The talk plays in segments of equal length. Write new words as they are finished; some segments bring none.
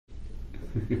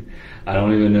I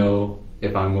don't even know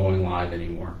if I'm going live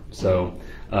anymore. So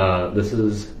this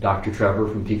is Dr. Trevor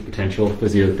from Peak Potential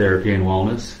Physiotherapy and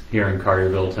Wellness here in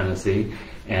Carterville, Tennessee,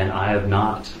 and I have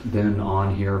not been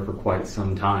on here for quite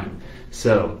some time.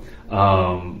 So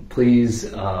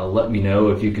please let me know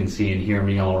if you can see and hear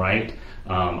me all right.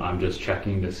 I'm just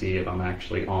checking to see if I'm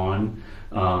actually on,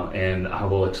 and I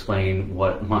will explain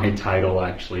what my title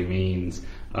actually means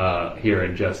here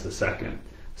in just a second.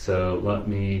 So let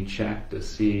me check to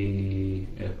see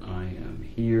if I am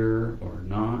here or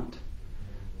not.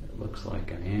 It looks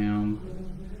like I am.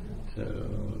 So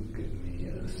give me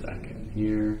a second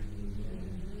here.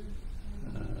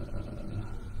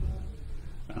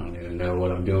 I don't even know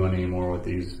what I'm doing anymore with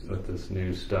this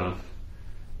new stuff.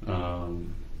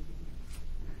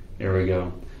 Here we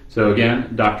go. So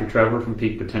again, Dr. Trevor from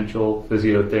Peak Potential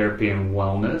Physiotherapy and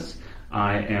Wellness.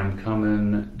 I am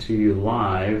coming to you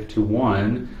live to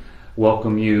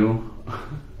welcome you.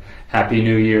 Happy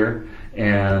New Year.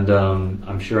 And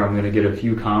I'm sure I'm going to get a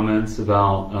few comments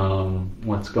about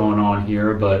what's going on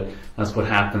here, but that's what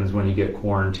happens when you get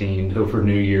quarantined over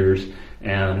New Year's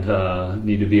and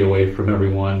need to be away from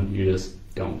everyone. You just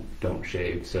don't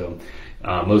shave. So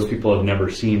most people have never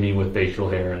seen me with facial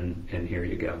hair, and here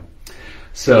you go.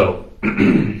 So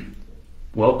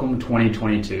welcome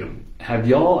 2022. Have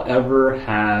y'all ever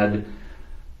had,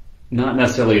 not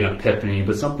necessarily an epiphany,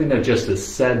 but something that just is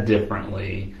said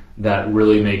differently that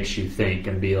really makes you think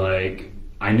and be like,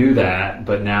 I knew that,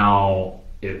 but now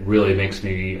it really makes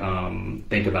me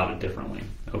think about it differently,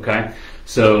 okay?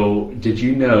 So did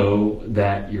you know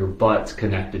that your butt's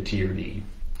connected to your knee?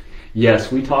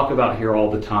 Yes, we talk about here all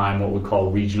the time what we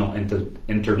call regional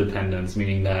interdependence,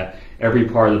 meaning that every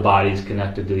part of the body is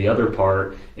connected to the other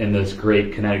part in this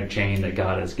great kinetic chain that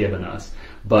God has given us.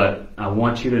 But I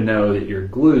want you to know that your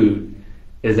glute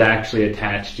is actually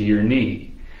attached to your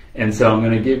knee. And so I'm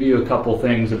going to give you a couple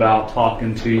things about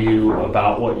talking to you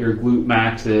about what your glute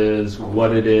max is,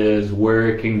 what it is, where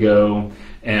it can go,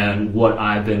 and what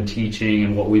I've been teaching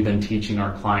and what we've been teaching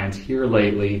our clients here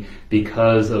lately.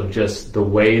 Because of just the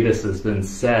way this has been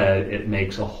said, it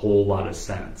makes a whole lot of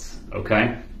sense,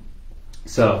 okay?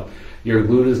 So your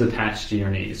glute is attached to your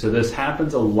knee. So this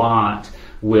happens a lot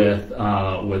with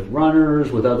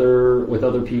runners, with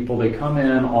other people. They come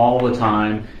in all the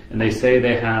time and they say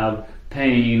they have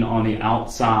pain on the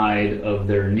outside of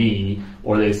their knee,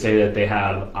 or they say that they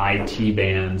have IT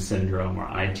band syndrome or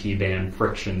IT band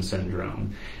friction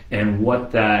syndrome. And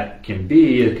what that can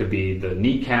be, it could be the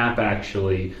kneecap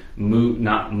actually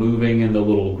not moving in the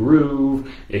little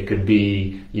groove. It could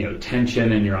be,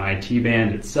 tension in your IT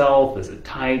band itself. Is it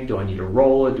tight? Do I need to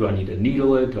roll it? Do I need to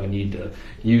needle it? Do I need to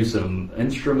use some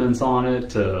instruments on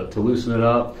it to loosen it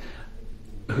up?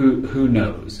 Who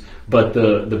knows? But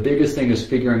the biggest thing is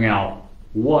figuring out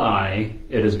why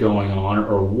it is going on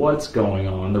or what's going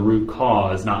on, the root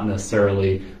cause, not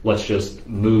necessarily let's just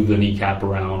move the kneecap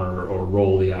around or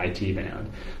roll the IT band.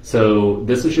 So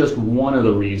this is just one of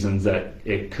the reasons that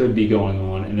it could be going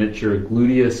on, and it's your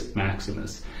gluteus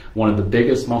maximus, one of the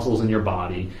biggest muscles in your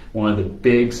body, one of the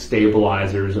big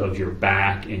stabilizers of your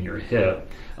back and your hip.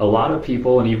 A lot of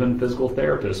people, and even physical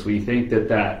therapists, we think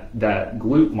that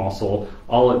glute muscle,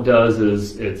 all it does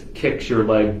is it kicks your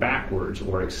leg backwards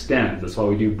or extends. That's why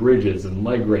we do bridges and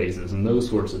leg raises and those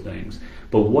sorts of things.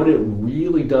 But what it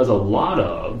really does a lot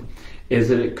of is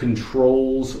that it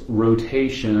controls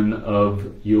rotation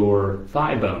of your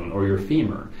thigh bone or your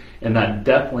femur. And that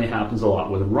definitely happens a lot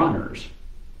with runners.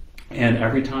 And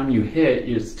every time you hit,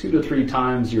 it's 2 to 3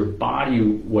 times your body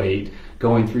weight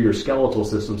going through your skeletal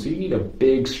system. So you need a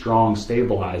big, strong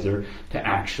stabilizer to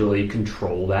actually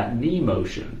control that knee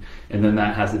motion. And then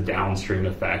that has a downstream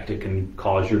effect. It can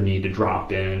cause your knee to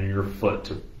drop in and your foot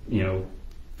to,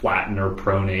 flatten or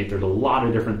pronate. There's a lot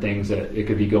of different things that it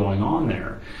could be going on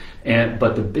there.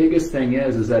 But the biggest thing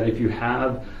is that if you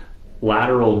have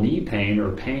lateral knee pain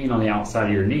or pain on the outside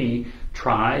of your knee,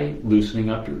 try loosening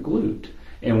up your glute.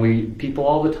 And people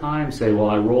all the time say,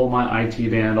 well, I roll my IT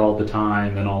band all the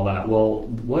time and all that. Well,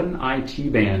 what an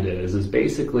IT band is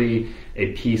basically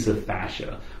a piece of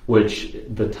fascia, which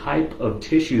the type of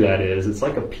tissue that is, it's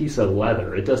like a piece of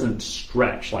leather. It doesn't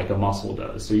stretch like a muscle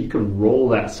does. So you can roll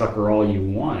that sucker all you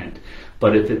want.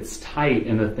 But if it's tight,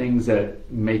 and the things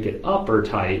that make it up are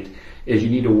tight, is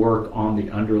you need to work on the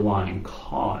underlying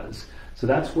cause. So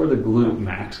that's where the glute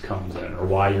max comes in, or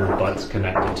why your butt's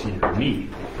connected to your knee,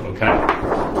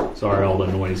 okay? Sorry, all the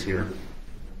noise here.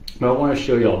 But I want to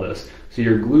show you all this. So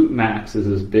your glute max is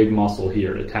this big muscle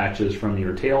here. It attaches from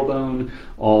your tailbone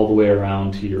all the way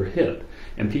around to your hip.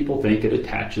 And people think it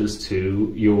attaches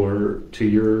to your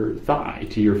thigh,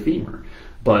 to your femur.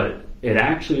 But it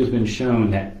actually has been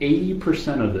shown that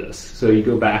 80% of this, so you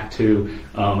go back to,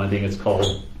 I think it's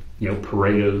called,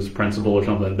 Pareto's principle or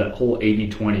something, that whole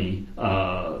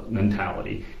 80-20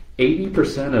 mentality,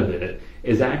 80% of it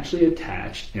is actually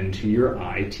attached into your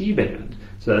IT band.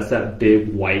 So that's that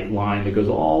big white line that goes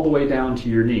all the way down to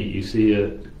your knee. You see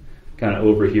it kind of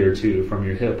over here too, from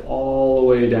your hip all the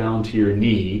way down to your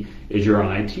knee is your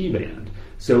IT band.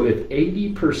 So if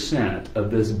 80%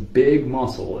 of this big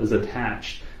muscle is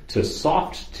attached to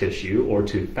soft tissue or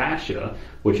to fascia,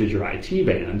 which is your IT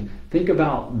band, think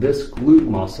about this glute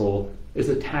muscle is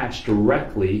attached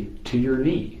directly to your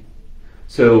knee.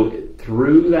 So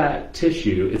through that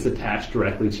tissue, it's attached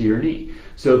directly to your knee.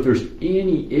 So if there's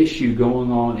any issue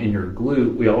going on in your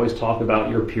glute, we always talk about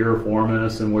your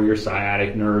piriformis and where your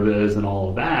sciatic nerve is and all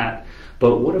of that.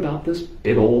 But what about this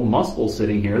big old muscle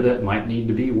sitting here that might need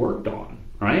to be worked on,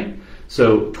 right?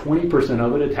 So 20%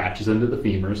 of it attaches into the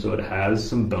femur, so it has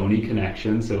some bony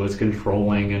connection, so it's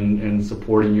controlling and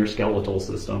supporting your skeletal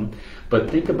system. But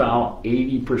think about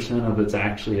 80% of it's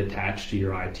actually attached to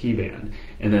your IT band.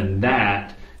 And then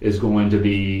that is going to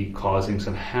be causing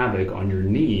some havoc on your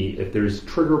knee if there's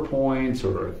trigger points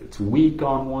or if it's weak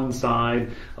on one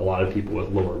side. A lot of people with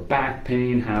lower back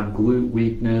pain have glute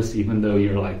weakness, even though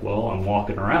you're like, well, I'm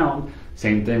walking around.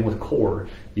 Same thing with core.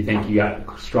 You think you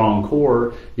got strong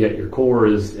core, yet your core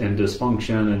is in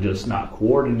dysfunction and just not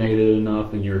coordinated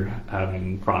enough, and you're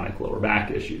having chronic lower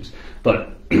back issues.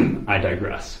 But I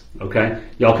digress, okay?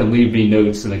 Y'all can leave me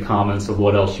notes in the comments of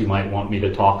what else you might want me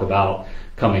to talk about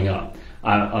coming up.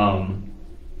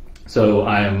 So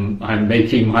I'm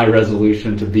making my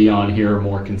resolution to be on here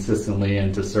more consistently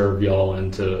and to serve y'all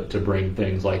and to bring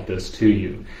things like this to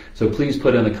you. So please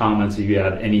put in the comments if you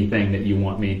have anything that you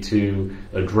want me to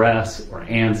address or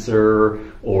answer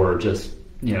or just,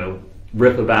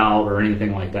 riff about or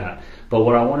anything like that. But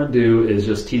what I want to do is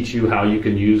just teach you how you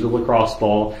can use a lacrosse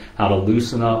ball, how to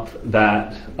loosen up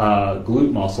that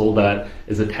glute muscle that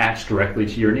is attached directly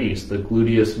to your knees, the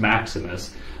gluteus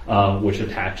maximus, which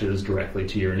attaches directly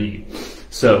to your knee.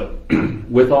 So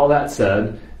with all that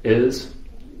said, is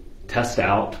test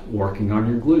out working on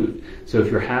your glute. So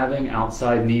if you're having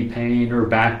outside knee pain or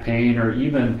back pain or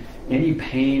even any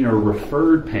pain or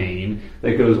referred pain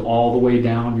that goes all the way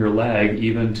down your leg,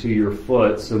 even to your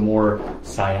foot, so more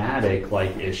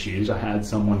sciatic-like issues. I had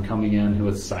someone coming in who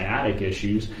had sciatic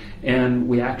issues, and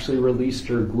we actually released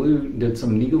her glute, did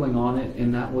some needling on it,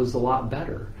 and that was a lot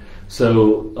better.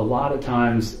 So a lot of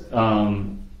times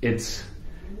it's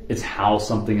how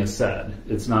something is said.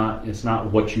 It's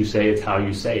not what you say, it's how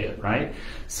you say it, right?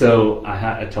 So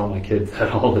I tell my kids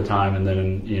that all the time, and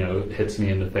then it hits me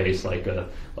in the face like a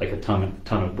ton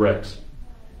of bricks.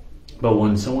 But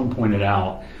when someone pointed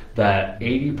out that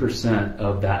 80%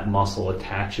 of that muscle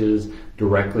attaches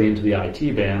directly into the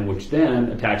IT band, which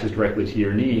then attaches directly to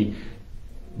your knee,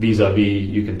 vis-a-vis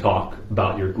you can talk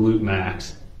about your glute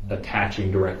max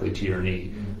attaching directly to your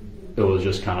knee. It was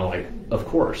just kind of like, of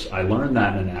course, I learned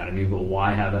that in anatomy, but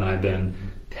why haven't I been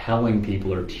telling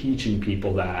people or teaching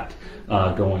people that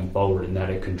going forward, and that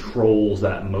it controls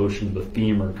that motion of the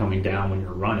femur coming down when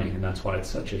you're running, and that's why it's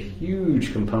such a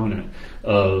huge component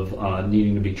of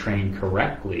needing to be trained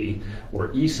correctly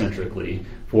or eccentrically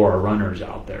for our runners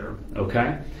out there,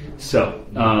 okay? So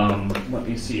let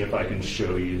me see if I can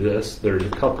show you this. There's a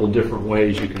couple different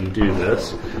ways you can do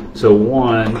this. So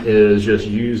one is just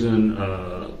using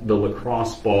the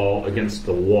lacrosse ball against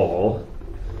the wall.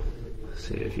 Let's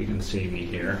see if you can see me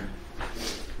here.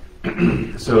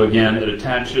 So again, it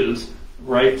attaches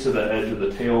right to the edge of the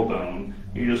tailbone.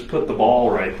 You just put the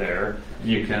ball right there.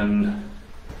 You can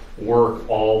work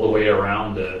all the way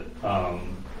around it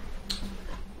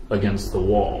against the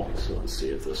wall. So let's see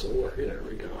if this will work. There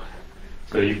we go.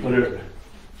 So you put it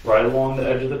right along the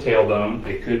edge of the tailbone.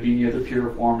 It could be near the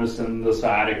piriformis and the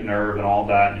sciatic nerve and all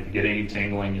that. And if you get any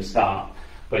tingling, you stop.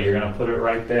 But you're going to put it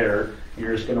right there.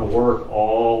 You're just going to work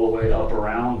all the way up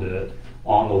around it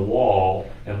on the wall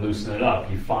and loosen it up.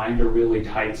 You find a really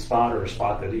tight spot or a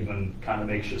spot that even kind of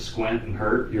makes you squint and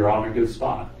hurt, you're on a good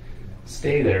spot.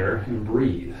 Stay there and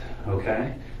breathe,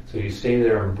 okay? So you stay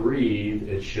there and breathe,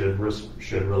 it should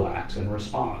relax and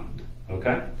respond,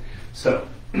 okay? So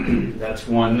that's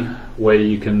one way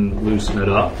you can loosen it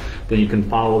up. Then you can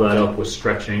follow that up with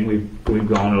stretching. We've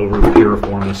gone over the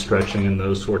piriformis stretching and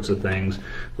those sorts of things,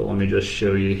 but let me just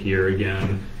show you here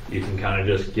again. You can kind of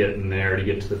just get in there to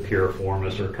get to the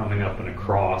piriformis or coming up and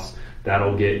across.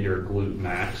 That'll get your glute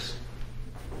max.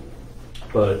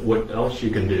 But what else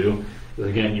you can do is,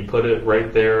 again, you put it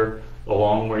right there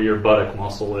along where your buttock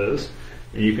muscle is,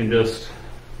 and you can just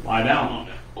lie down on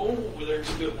it. Oh, there's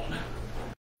a good one.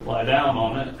 Lie down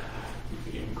on it.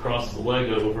 You can cross the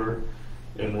leg over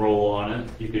and roll on it.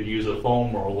 You could use a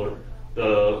foam roller.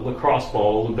 The lacrosse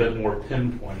ball is a bit more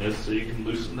pinpointed, so you can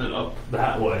loosen it up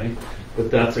that way.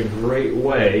 But that's a great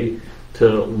way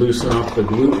to loosen up the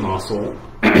glute muscle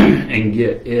and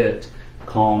get it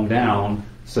calmed down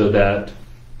so that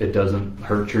it doesn't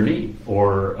hurt your knee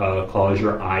or cause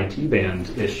your IT band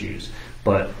issues.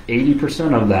 But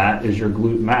 80% of that is your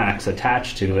glute max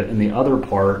attached to it, and the other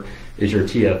part is your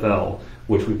TFL,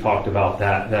 which we've talked about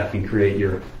that can create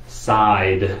your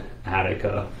side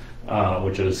attica,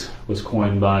 which was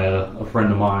coined by a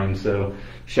friend of mine. So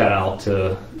shout out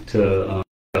to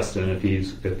Justin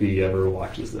if he ever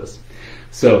watches this.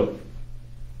 So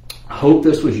hope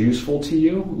this was useful to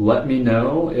you. Let me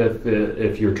know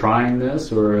if you're trying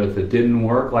this or if it didn't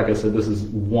work. Like I said, this is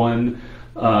one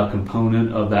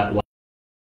component of that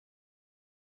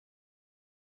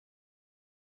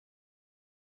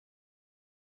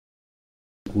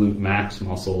glute max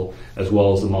muscle, as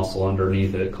well as the muscle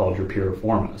underneath it called your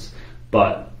piriformis.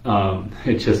 But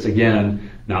it's just,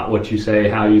 again, not what you say,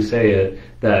 how you say it,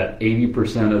 that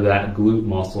 80% of that glute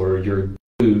muscle, or your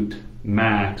glute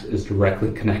max, is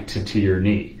directly connected to your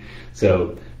knee.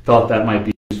 So thought that might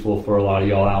be useful for a lot of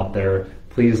y'all out there.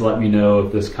 Please let me know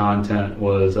if this content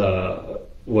was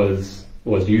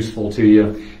useful to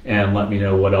you, and let me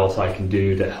know what else I can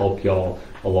do to help y'all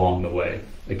along the way.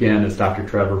 Again, it's Dr.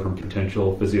 Trevor from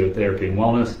Potential Physiotherapy and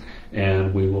Wellness,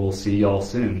 and we will see y'all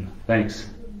soon. Thanks.